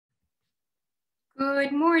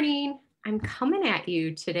Good morning. I'm coming at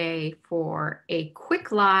you today for a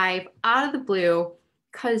quick live out of the blue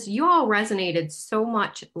because you all resonated so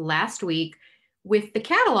much last week with the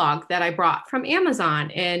catalog that I brought from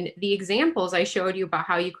Amazon and the examples I showed you about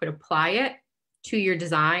how you could apply it to your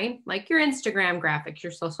design, like your Instagram graphics,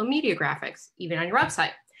 your social media graphics, even on your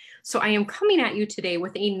website. So I am coming at you today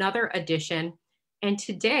with another edition. And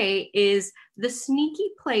today is the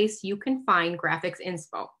sneaky place you can find graphics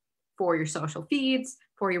inspo for your social feeds,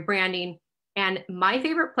 for your branding. And my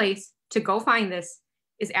favorite place to go find this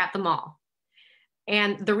is at the mall.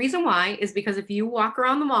 And the reason why is because if you walk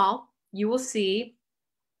around the mall, you will see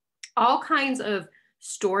all kinds of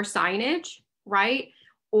store signage, right?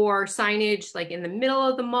 Or signage like in the middle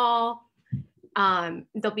of the mall.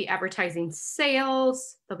 They'll be advertising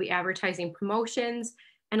sales, they'll be advertising promotions.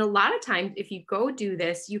 And a lot of times, if you go do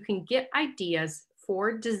this, you can get ideas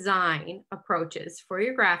for design approaches for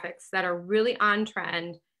your graphics that are really on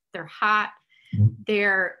trend. They're hot.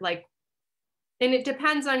 They're like, and it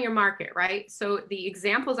depends on your market, right? So the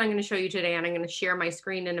examples I'm going to show you today, and I'm going to share my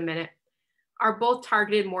screen in a minute, are both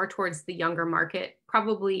targeted more towards the younger market,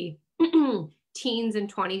 probably teens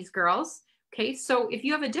and 20s girls. Okay, so if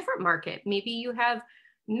you have a different market, maybe you have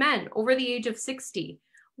men over the age of 60,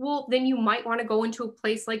 well, then you might want to go into a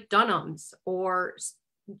place like Dunham's, or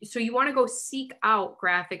so you want to go seek out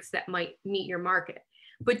graphics that might meet your market.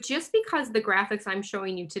 But just because the graphics I'm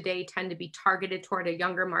showing you today tend to be targeted toward a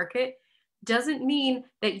younger market doesn't mean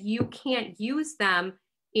that you can't use them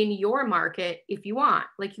in your market if you want.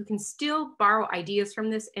 Like, you can still borrow ideas from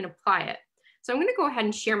this and apply it. So I'm going to go ahead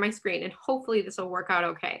and share my screen, and hopefully this will work out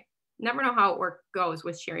okay. Never know how it goes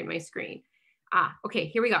with sharing my screen. Okay,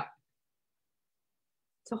 here we go.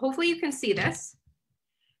 So hopefully you can see this.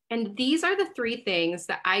 And these are the three things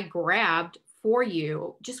that I grabbed for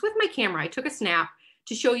you just with my camera. I took a snap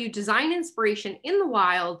to show you design inspiration in the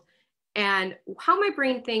wild and how my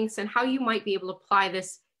brain thinks and how you might be able to apply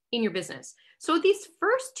this in your business. So these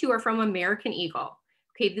first two are from American Eagle.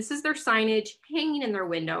 Okay, this is their signage hanging in their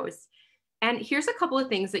windows. And here's a couple of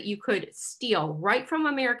things that you could steal right from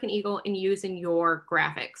American Eagle and use in your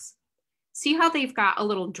graphics. See how they've got a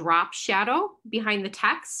little drop shadow behind the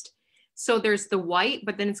text? So there's the white,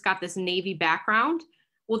 but then it's got this navy background.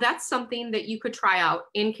 Well, that's something that you could try out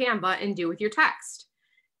in Canva and do with your text.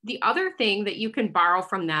 The other thing that you can borrow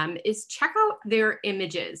from them is check out their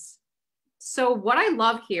images. So what I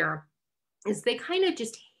love here is they kind of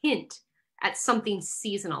just hint at something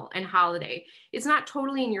seasonal and holiday. It's not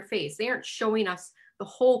totally in your face. They aren't showing us the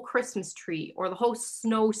whole Christmas tree or the whole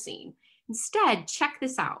snow scene. Instead, check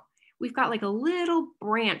this out. We've got like a little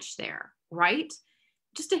branch there, right?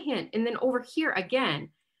 Just a hint. And then over here again,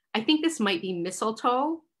 I think this might be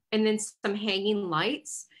mistletoe and then some hanging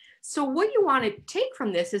lights. So what you want to take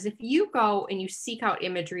from this is if you go and you seek out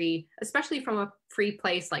imagery, especially from a free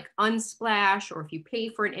place like Unsplash, or if you pay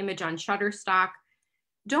for an image on Shutterstock,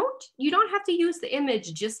 you don't have to use the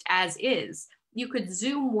image just as is. You could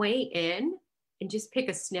zoom way in and just pick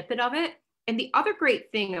a snippet of it. And the other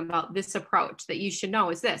great thing about this approach that you should know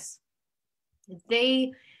is this.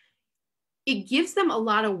 It gives them a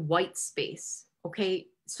lot of white space, okay,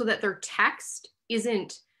 so that their text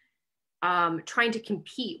isn't trying to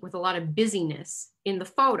compete with a lot of busyness in the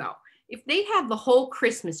photo. If they had the whole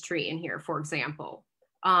Christmas tree in here, for example,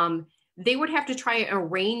 they would have to try and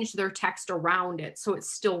arrange their text around it so it's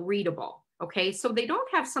still readable, okay? So they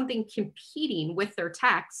don't have something competing with their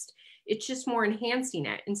text. It's just more enhancing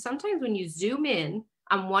it. And sometimes when you zoom in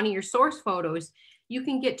on one of your source photos, you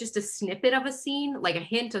can get just a snippet of a scene, like a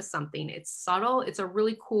hint of something. It's subtle. It's a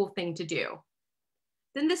really cool thing to do.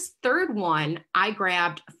 Then this third one I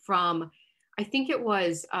grabbed from, I think it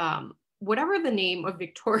was whatever the name of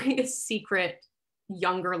Victoria's Secret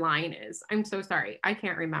younger line is. I'm so sorry. I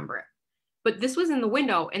can't remember it. But this was in the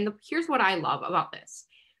window. And here's what I love about this.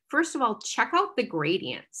 First of all, check out the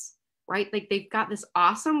gradients, right? Like, they've got this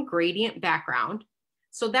awesome gradient background.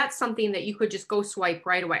 So that's something that you could just go swipe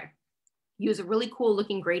right away. Use a really cool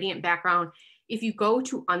looking gradient background. If you go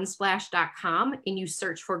to unsplash.com and you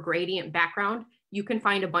search for gradient background, you can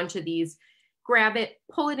find a bunch of these. Grab it,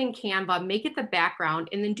 pull it in Canva, make it the background,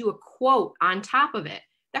 and then do a quote on top of it.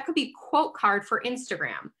 That could be a quote card for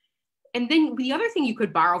Instagram. And then the other thing you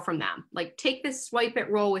could borrow from them, like take this, swipe it,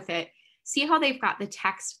 roll with it. See how they've got the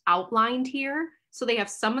text outlined here? So they have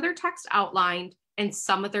some of their text outlined and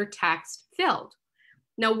some of their text filled.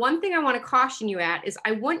 Now, one thing I want to caution you at is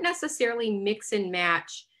I wouldn't necessarily mix and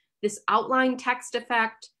match this outline text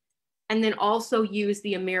effect and then also use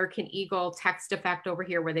the American Eagle text effect over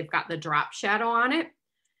here where they've got the drop shadow on it.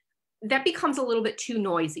 That becomes a little bit too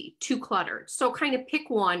noisy, too cluttered. So kind of pick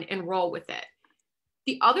one and roll with it.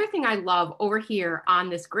 The other thing I love over here on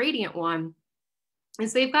this gradient one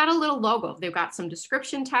is they've got a little logo. They've got some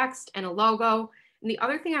description text and a logo. And the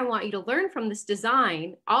other thing I want you to learn from this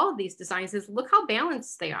design, all of these designs, is look how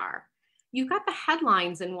balanced they are. You've got the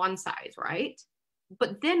headlines in one size, right?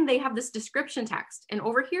 But then they have this description text. And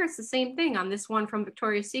over here, it's the same thing on this one from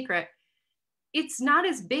Victoria's Secret. It's not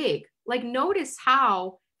as big. Like, notice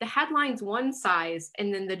how the headline's one size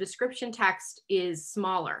and then the description text is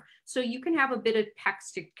smaller. So you can have a bit of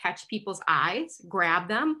text to catch people's eyes, grab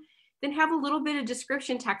them, then have a little bit of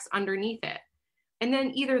description text underneath it. And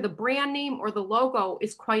then either the brand name or the logo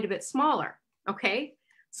is quite a bit smaller, okay?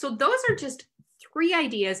 So those are just 3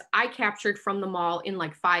 ideas I captured from the mall in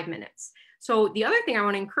like 5 minutes. So the other thing I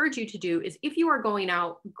want to encourage you to do is, if you are going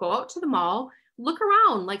out, go out to the mall, look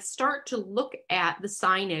around, like start to look at the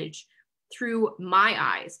signage through my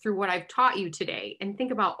eyes, through what I've taught you today, and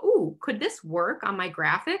think about, oh, could this work on my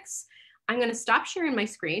graphics? I'm going to stop sharing my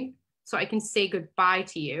screen so I can say goodbye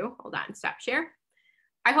to you. Hold on, stop share.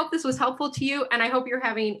 I hope this was helpful to you, and I hope you're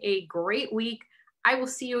having a great week. I will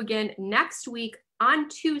see you again next week on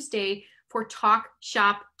Tuesday for Talk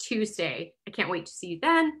Shop Tuesday. I can't wait to see you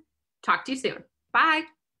then. Talk to you soon. Bye.